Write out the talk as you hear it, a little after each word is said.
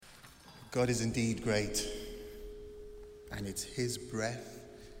God is indeed great, and it's his breath,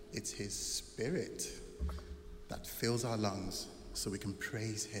 it's his spirit that fills our lungs so we can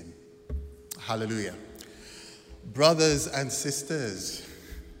praise him. Hallelujah. Brothers and sisters,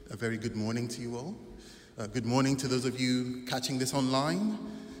 a very good morning to you all. Good morning to those of you catching this online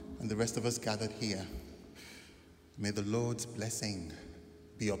and the rest of us gathered here. May the Lord's blessing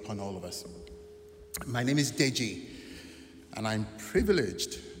be upon all of us. My name is Deji, and I'm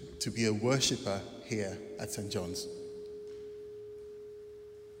privileged to be a worshipper here at St. John's.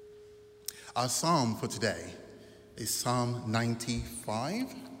 Our psalm for today is Psalm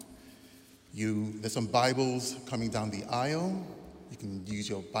 95. There's some Bibles coming down the aisle. You can use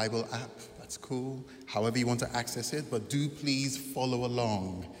your Bible app, that's cool. However you want to access it, but do please follow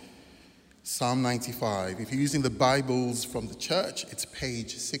along. Psalm 95. If you're using the Bibles from the church, it's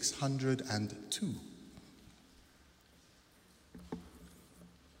page 602.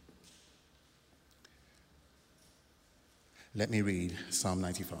 Let me read Psalm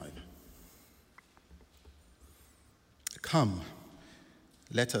 95. Come,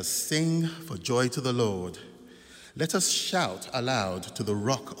 let us sing for joy to the Lord. Let us shout aloud to the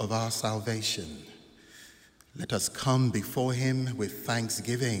rock of our salvation. Let us come before him with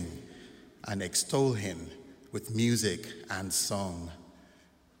thanksgiving and extol him with music and song.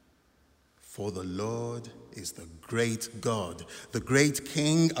 For the Lord is the great God, the great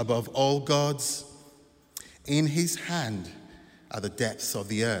King above all gods. In his hand are the depths of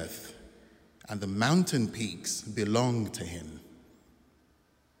the earth, and the mountain peaks belong to him.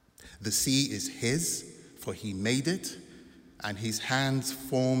 The sea is his, for he made it, and his hands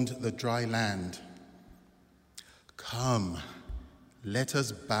formed the dry land. Come, let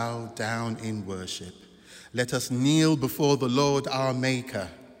us bow down in worship. Let us kneel before the Lord our Maker.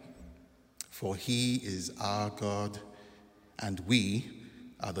 For he is our God, and we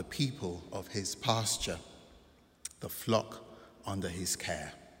are the people of his pasture, the flock under his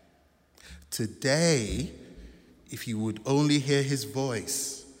care. Today, if you would only hear his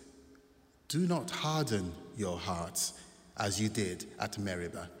voice, do not harden your hearts as you did at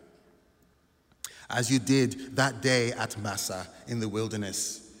Meribah, as you did that day at Massah in the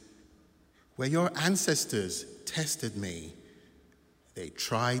wilderness, where your ancestors tested me. They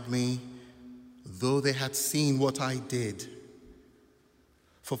tried me, though they had seen what I did.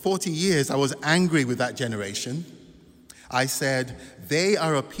 For 40 years I was angry with that generation. I said, they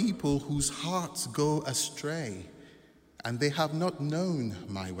are a people whose hearts go astray, and they have not known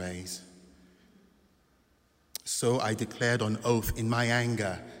my ways. So I declared on oath in my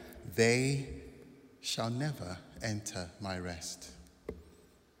anger, they shall never enter my rest.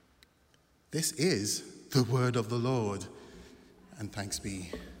 This is the word of the Lord, and thanks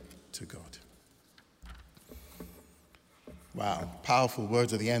be to God. Wow, powerful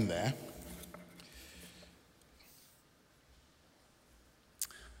words at the end there.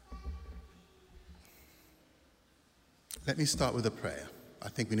 Let me start with a prayer. I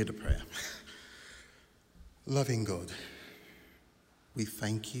think we need a prayer. Loving God, we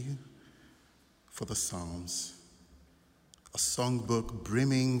thank you for the Psalms, a songbook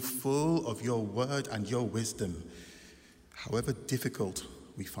brimming full of your word and your wisdom. However difficult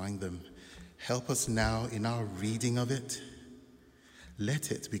we find them, help us now in our reading of it.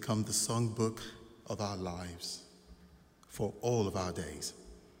 Let it become the songbook of our lives for all of our days.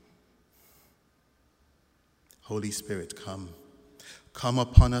 Holy Spirit, come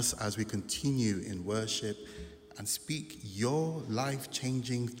upon us as we continue in worship and speak your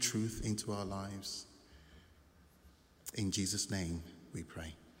life-changing truth into our lives. In Jesus' name we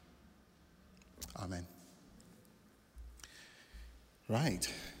pray. Amen.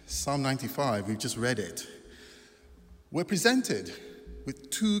 Right, Psalm 95, we've just read it. We're presented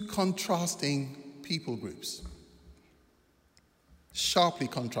with two contrasting people groups, sharply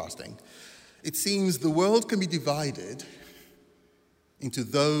contrasting. It seems the world can be divided into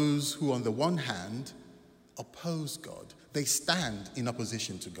those who, on the one hand, oppose God. They stand in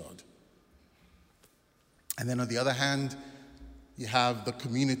opposition to God. And then on the other hand, you have the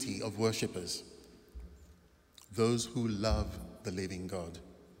community of worshippers, those who love the living God.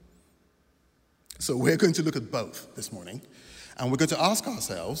 So we're going to look at both this morning, and we're going to ask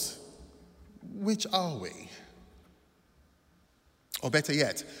ourselves, which are we? Or better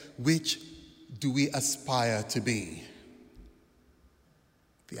yet, which do we aspire to be?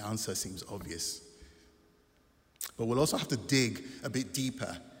 The answer seems obvious. But we'll also have to dig a bit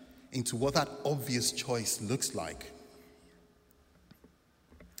deeper into what that obvious choice looks like.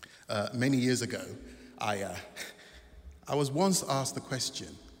 Many years ago, I was once asked the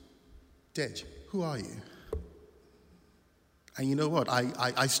question, Dej, who are you? And you know what?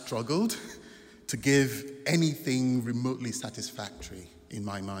 I struggled to give anything remotely satisfactory in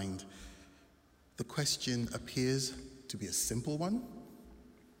my mind. The question appears to be a simple one.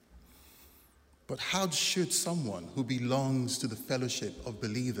 But how should someone who belongs to the fellowship of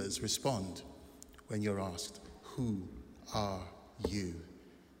believers respond when you're asked, "Who are you?"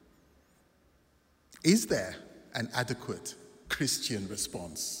 Is there an adequate Christian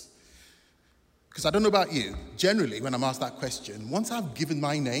response? Because I don't know about you, generally when I'm asked that question, once I've given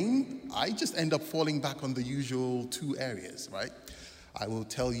my name, I just end up falling back on the usual two areas, right? I will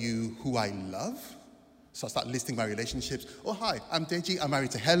tell you who I love. So I start listing my relationships. Oh, hi, I'm Deji. I'm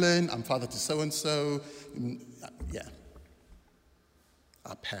married to Helen. I'm father to so-and-so. Yeah.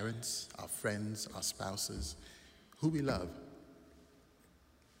 Our parents, our friends, our spouses, who we love.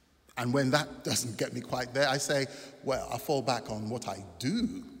 And when that doesn't get me quite there, I say, well, I fall back on what I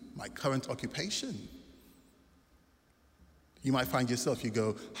do, my current occupation. You might find yourself, you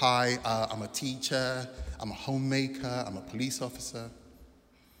go, hi, I'm a teacher, I'm a homemaker, I'm a police officer.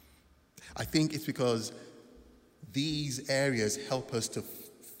 I think it's because these areas help us to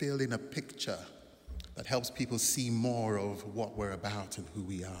fill in a picture that helps people see more of what we're about and who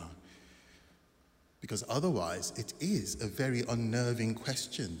we are. Because otherwise, it is a very unnerving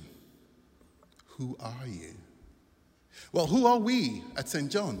question. Who are you? Well, who are we at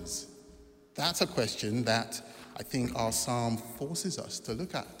St. John's? That's a question that I think our psalm forces us to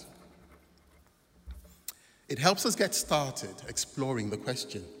look at. It helps us get started exploring the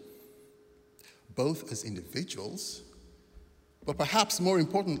question, both as individuals, but perhaps more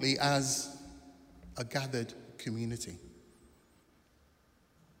importantly, as a gathered community.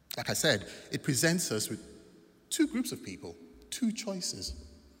 Like I said, it presents us with two groups of people, two choices.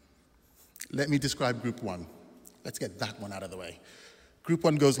 Let me describe group one. Let's get that one out of the way. Group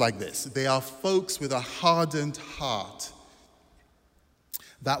one goes like this. They are folks with a hardened heart.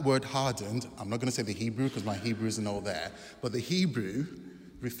 That word hardened, I'm not going to say the Hebrew because my Hebrew isn't all there, but the Hebrew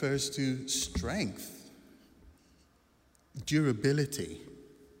refers to strength, durability,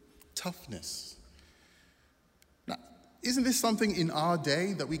 toughness. Now, isn't this something in our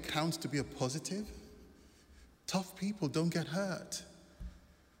day that we count to be a positive? Tough people don't get hurt.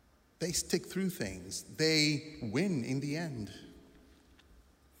 They stick through things. They win in the end.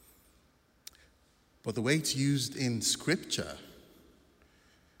 But the way it's used in Scripture,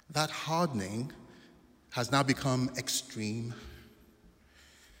 that hardening has now become extreme,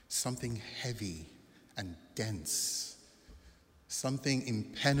 something heavy and dense, something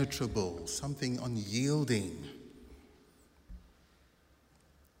impenetrable, something unyielding.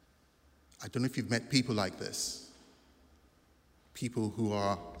 I don't know if you've met people like this, people who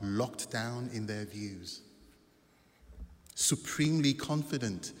are locked down in their views, supremely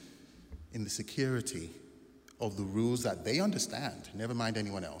confident in the security of the rules that they understand, never mind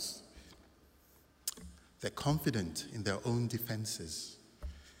anyone else. They're confident in their own defenses.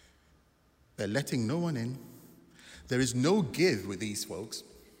 They're letting no one in. There is no give with these folks,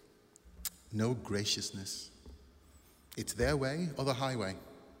 no graciousness. It's their way or the highway.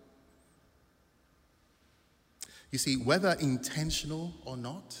 You see, whether intentional or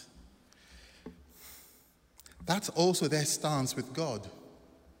not, that's also their stance with God.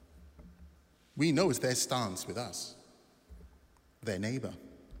 We know it's their stance with us, their neighbor.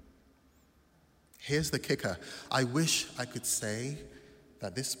 Here's the kicker. I wish I could say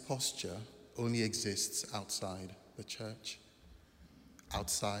that this posture only exists outside the church,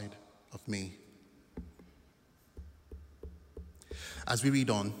 outside of me. As we read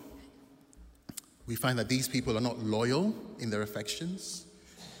on, we find that these people are not loyal in their affections.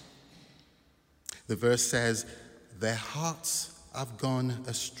 The verse says, their hearts have gone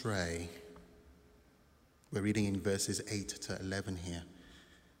astray. We're reading in verses 8 to 11 here.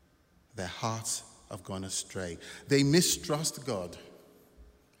 Their hearts have gone astray. They mistrust God.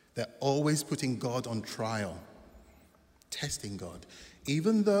 They're always putting God on trial, testing God,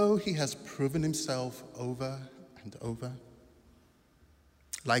 even though he has proven himself over and over.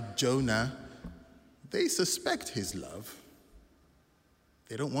 Like Jonah, they suspect his love.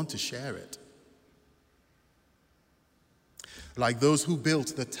 They don't want to share it. Like those who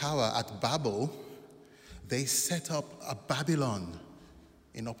built the tower at Babel, they set up a Babylon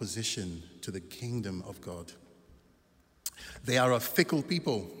in opposition to the kingdom of God. They are a fickle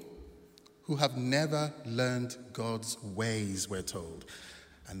people who have never learned God's ways, we're told,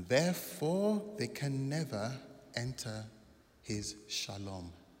 and therefore they can never enter his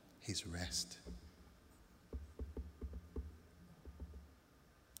shalom, his rest.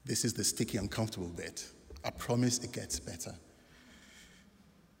 This is the sticky, uncomfortable bit. I promise it gets better.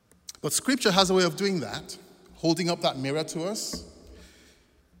 But Scripture has a way of doing that, holding up that mirror to us.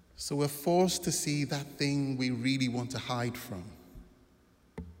 So we're forced to see that thing we really want to hide from.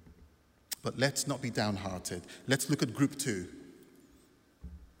 But let's not be downhearted. Let's look at group 2.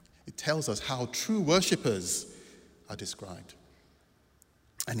 It tells us how true worshippers are described.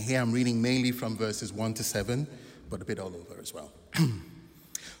 And here I'm reading mainly from verses 1 to 7, but a bit all over as well.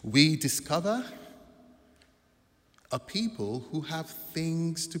 We discover a people who have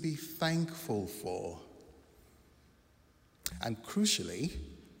things to be thankful for. And crucially,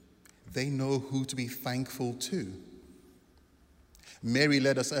 they know who to be thankful to. Mary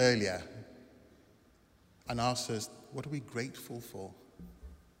led us earlier and asked us, what are we grateful for?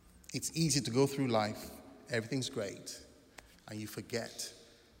 It's easy to go through life, everything's great, and you forget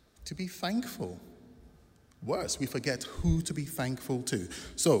to be thankful. Worse, we forget who to be thankful to.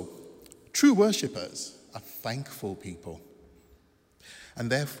 So, true worshippers are thankful people, and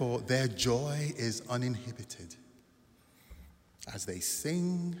therefore their joy is uninhibited as they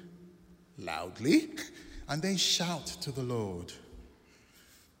sing loudly and they shout to the Lord.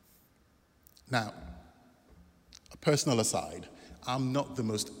 Now, a personal aside, I'm not the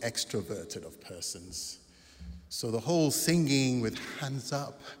most extroverted of persons. So the whole singing with hands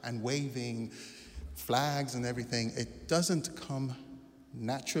up and waving flags and everything, it doesn't come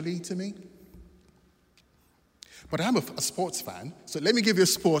naturally to me. But I'm a sports fan, so let me give you a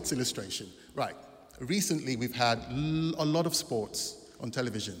sports illustration. Right, recently we've had a lot of sports on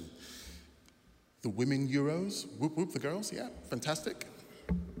television. The Women Euros, whoop whoop, the girls, yeah, fantastic.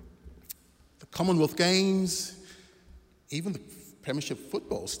 The Commonwealth Games, even the Premiership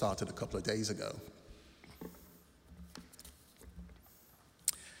football started a couple of days ago.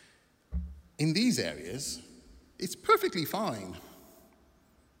 In these areas, it's perfectly fine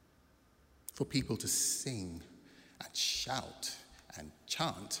for people to sing and shout and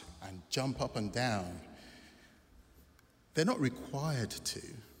chant and jump up and down. They're not required to.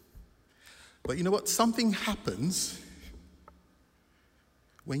 But you know what? Something happens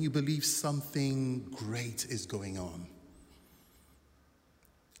when you believe something great is going on.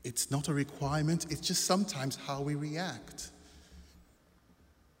 It's not a requirement, it's just sometimes how we react.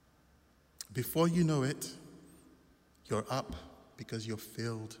 Before you know it, you're up because you're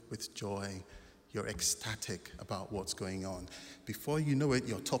filled with joy. You're ecstatic about what's going on. Before you know it,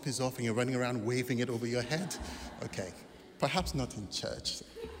 your top is off and you're running around waving it over your head. Okay, perhaps not in church.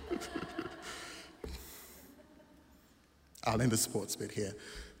 I'll end the sports bit here.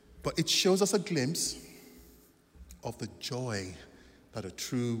 But it shows us a glimpse of the joy that a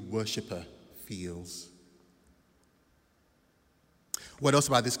true worshiper feels. What else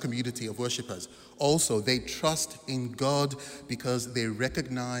about this community of worshipers? Also, they trust in God because they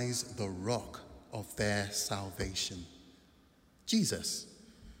recognize the rock of their salvation, Jesus.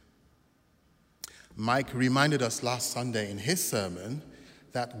 Mike reminded us last Sunday in his sermon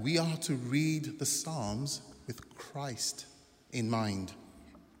that we are to read the Psalms with Christ in mind.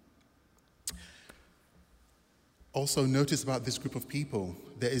 Also, notice about this group of people,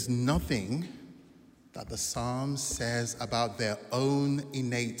 there is nothing that the Psalm says about their own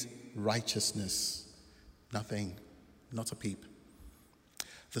innate righteousness. Nothing, not a peep.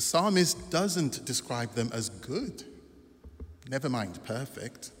 The psalmist doesn't describe them as good, never mind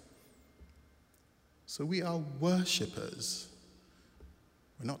perfect. So we are worshippers.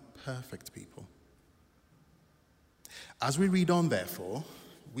 We're not perfect people. As we read on, therefore,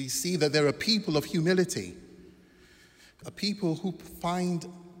 we see that there are people of humility, a people who find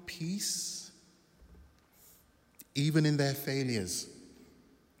peace even in their failures,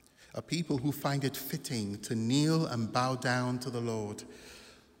 a people who find it fitting to kneel and bow down to the Lord,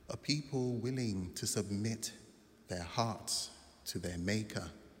 a people willing to submit their hearts to their Maker.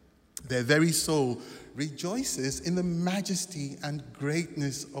 Their very soul rejoices in the majesty and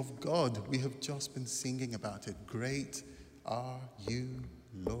greatness of God. We have just been singing about it. Great are you,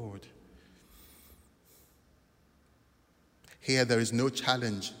 Lord. Here there is no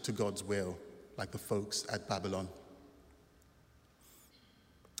challenge to God's will, like the folks at Babylon.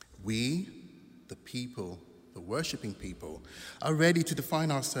 We, the people, the worshiping people, are ready to define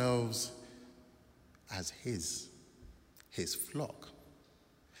ourselves as his flock.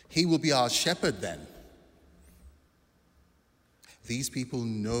 He will be our shepherd then. These people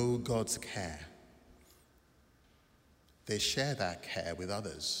know God's care. They share that care with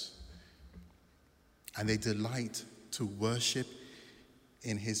others. And they delight to worship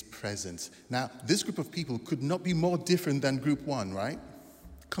in his presence. Now, this group of people could not be more different than group one, right?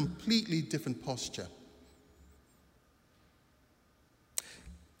 Completely different posture.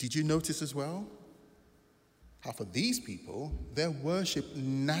 Did you notice as well how for these people, their worship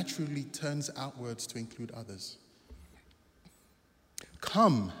naturally turns outwards to include others.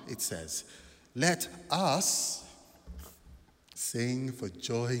 Come, it says, let us sing for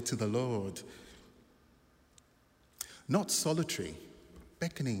joy to the Lord. Not solitary,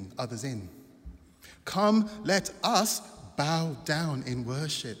 beckoning others in. Come, let us bow down in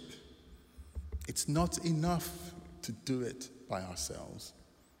worship. It's not enough to do it by ourselves.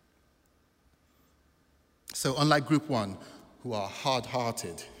 So unlike Group 1, who are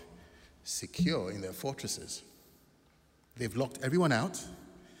hard-hearted, secure in their fortresses, they've locked everyone out.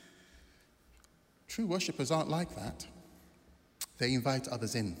 True worshippers aren't like that. They invite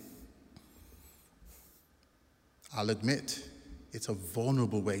others in. I'll admit, it's a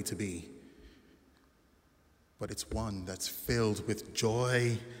vulnerable way to be, but it's one that's filled with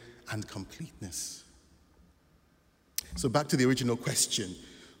joy and completeness. So back to the original question.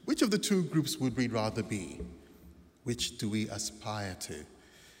 Which of the two groups would we rather be? Which do we aspire to?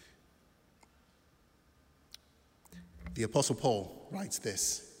 The Apostle Paul writes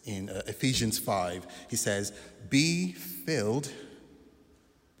this in Ephesians 5. He says, be filled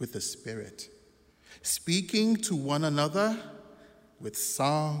with the Spirit, speaking to one another with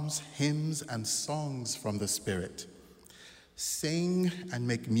psalms, hymns, and songs from the Spirit. Sing and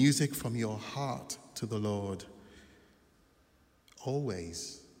make music from your heart to the Lord.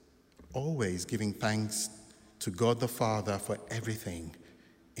 Always giving thanks to God the Father for everything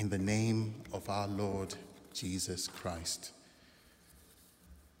in the name of our Lord Jesus Christ.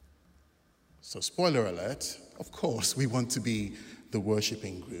 So spoiler alert, of course, we want to be the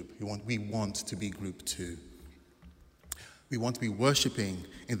worshiping group. We want to be Group 2. We want to be worshiping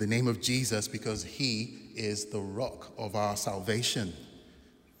in the name of Jesus because he is the rock of our salvation.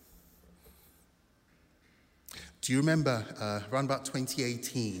 Do you remember around about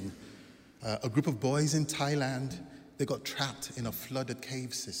 2018, a group of boys in Thailand, they got trapped in a flooded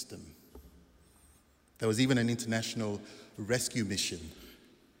cave system. There was even an international rescue mission.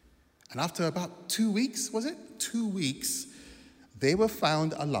 And after about 2 weeks, was it? 2 weeks, they were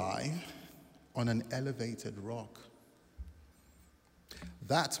found alive on an elevated rock.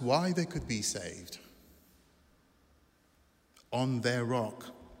 That's why they could be saved. On their rock.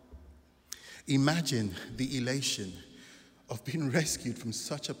 Imagine the elation of being rescued from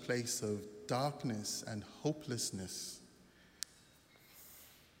such a place of darkness and hopelessness.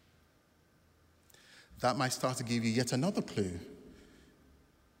 That might start to give you yet another clue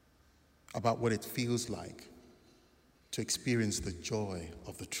about what it feels like to experience the joy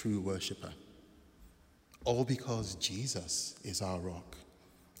of the true worshiper. All because Jesus is our rock.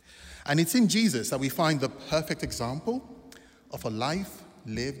 And it's in Jesus that we find the perfect example of a life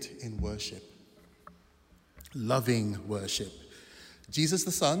lived in worship. Loving worship. Jesus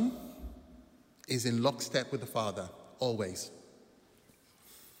the Son is in lockstep with the Father, always.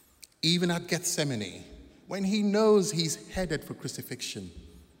 Even at Gethsemane, when he knows he's headed for crucifixion,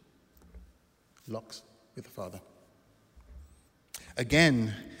 locks with the Father.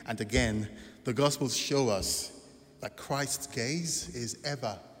 Again and again, the Gospels show us that Christ's gaze is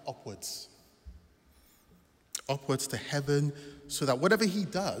ever upwards. Upwards to heaven, so that whatever he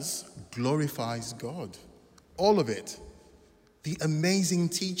does glorifies God. All of it. The amazing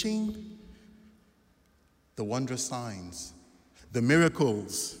teaching, the wondrous signs, the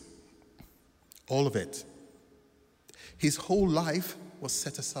miracles, all of it. His whole life was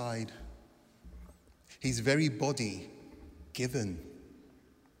set aside. His very body given.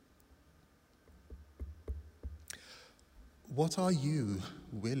 What are you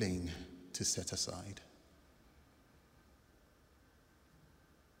willing to set aside?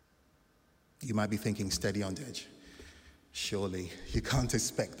 You might be thinking, steady on Dej. Surely you can't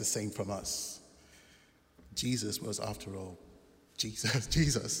expect the same from us. Jesus was, after all,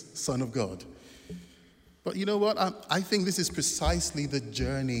 Jesus, Son of God. But you know what? I think this is precisely the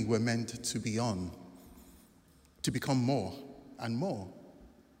journey we're meant to be on, to become more and more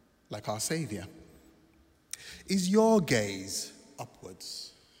like our Savior. Is your gaze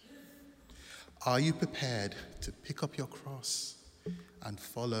upwards? Are you prepared to pick up your cross and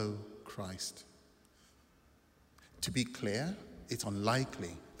follow Christ? To be clear, it's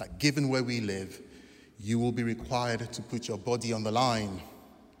unlikely that given where we live, you will be required to put your body on the line.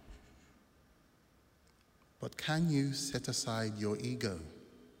 But can you set aside your ego?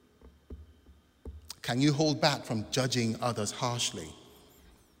 Can you hold back from judging others harshly?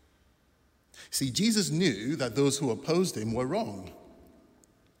 See, Jesus knew that those who opposed him were wrong,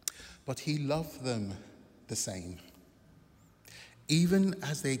 but he loved them the same. Even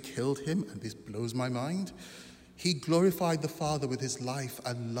as they killed him, and this blows my mind, he glorified the Father with his life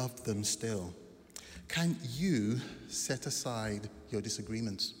and loved them still. Can you set aside your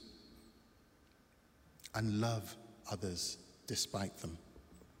disagreements and love others despite them?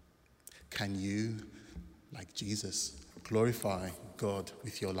 Can you, like Jesus, glorify God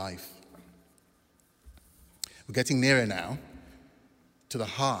with your life? We're getting nearer now to the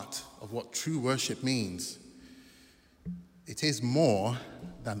heart of what true worship means. It is more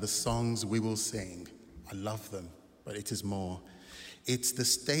than the songs we will sing. I love them, but it is more. It's the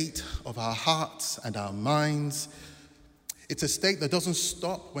state of our hearts and our minds. It's a state that doesn't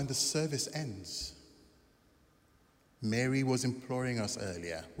stop when the service ends. Mary was imploring us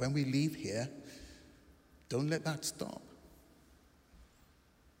earlier, when we leave here, don't let that stop.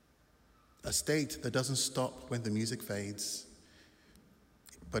 A state that doesn't stop when the music fades,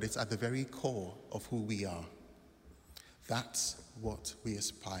 but it's at the very core of who we are. That's what we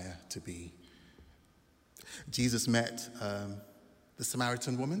aspire to be. Jesus met the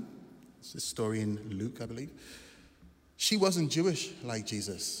Samaritan woman. It's a story in Luke, I believe. She wasn't Jewish like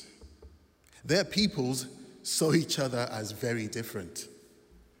Jesus. Their peoples saw each other as very different.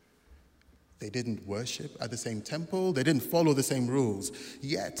 They didn't worship at the same temple. They didn't follow the same rules.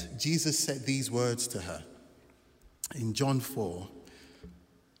 Yet, Jesus said these words to her. In John 4,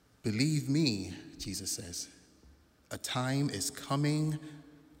 "Believe me," Jesus says, "a time is coming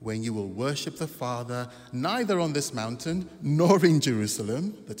when you will worship the Father neither on this mountain nor in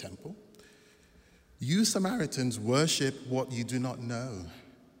Jerusalem," the temple. "You Samaritans worship what you do not know.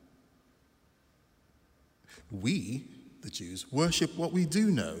 We, the Jews, worship what we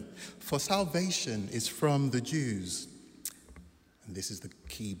do know, for salvation is from the Jews." And this is the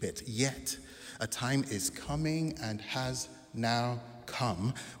key bit. "Yet a time is coming and has now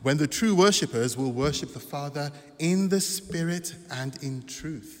come when the true worshippers will worship the Father in the Spirit and in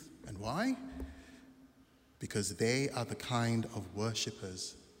truth." And why? Because they are the kind of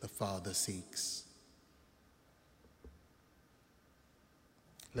worshippers the Father seeks.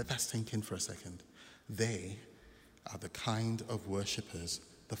 Let that sink in for a second. They are the kind of worshippers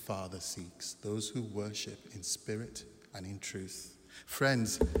the Father seeks, those who worship in spirit and in truth.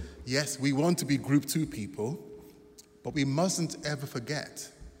 Friends, yes, we want to be group 2 people, but we mustn't ever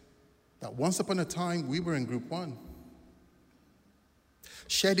forget that once upon a time we were in group 1.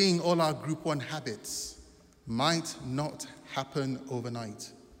 Shedding all our group 1 habits might not happen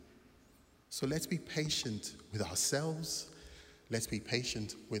overnight. So let's be patient with ourselves. Let's be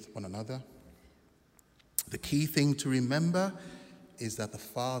patient with one another. The key thing to remember is that the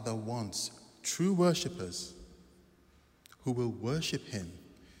Father wants true worshippers who will worship him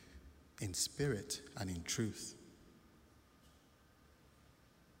in spirit and in truth.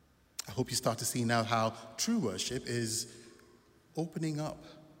 I hope you start to see now how true worship is opening up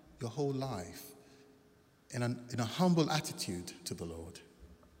your whole life in a humble attitude to the Lord.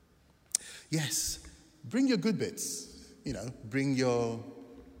 Yes, bring your good bits. Bring your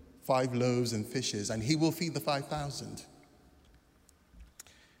 5 loaves and fishes, and he will feed the 5,000.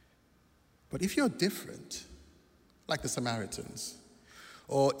 But if you're different, like the Samaritans,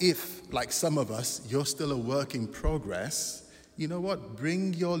 or if, like some of us, you're still a work in progress, you know what?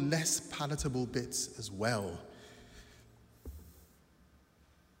 Bring your less palatable bits as well.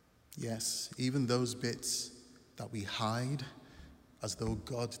 Yes, even those bits that we hide as though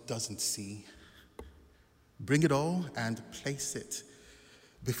God doesn't see. Bring it all and place it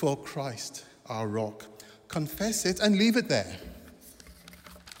before Christ, our rock. Confess it and leave it there.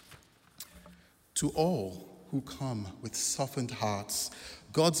 To all who come with softened hearts,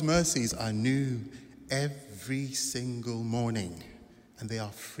 God's mercies are new every single morning, and they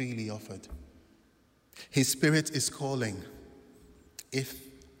are freely offered. His Spirit is calling, if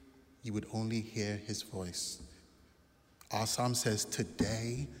you would only hear his voice. Our psalm says,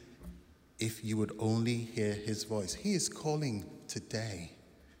 today, if you would only hear his voice. He is calling today.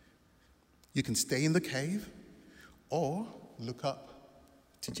 You can stay in the cave or look up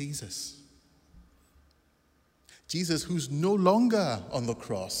to Jesus. Jesus, who's no longer on the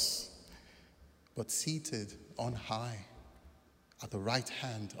cross, but seated on high at the right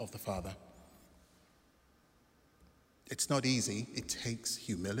hand of the Father. It's not easy. It takes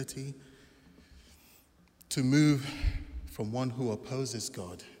humility to move from one who opposes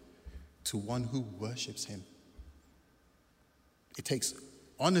God to one who worships him. It takes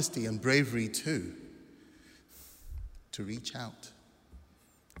honesty and bravery too, to reach out,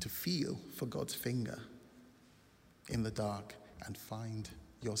 to feel for God's finger in the dark and find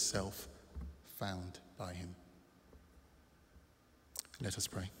yourself found by him. Let us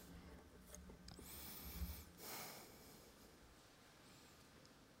pray.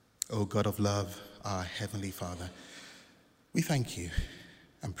 O God of love, our Heavenly Father, we thank you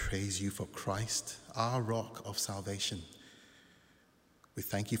and praise you for Christ, our rock of salvation. We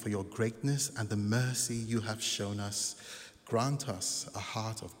thank you for your greatness and the mercy you have shown us. Grant us a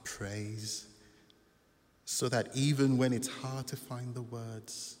heart of praise, so that even when it's hard to find the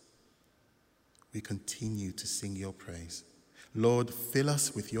words, we continue to sing your praise. Lord, fill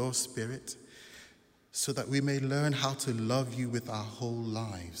us with your Spirit so that we may learn how to love you with our whole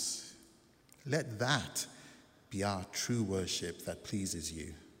lives. Let that be our true worship that pleases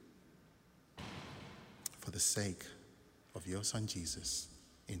you. For the sake of your Son Jesus,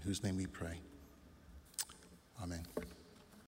 in whose name we pray. Amen.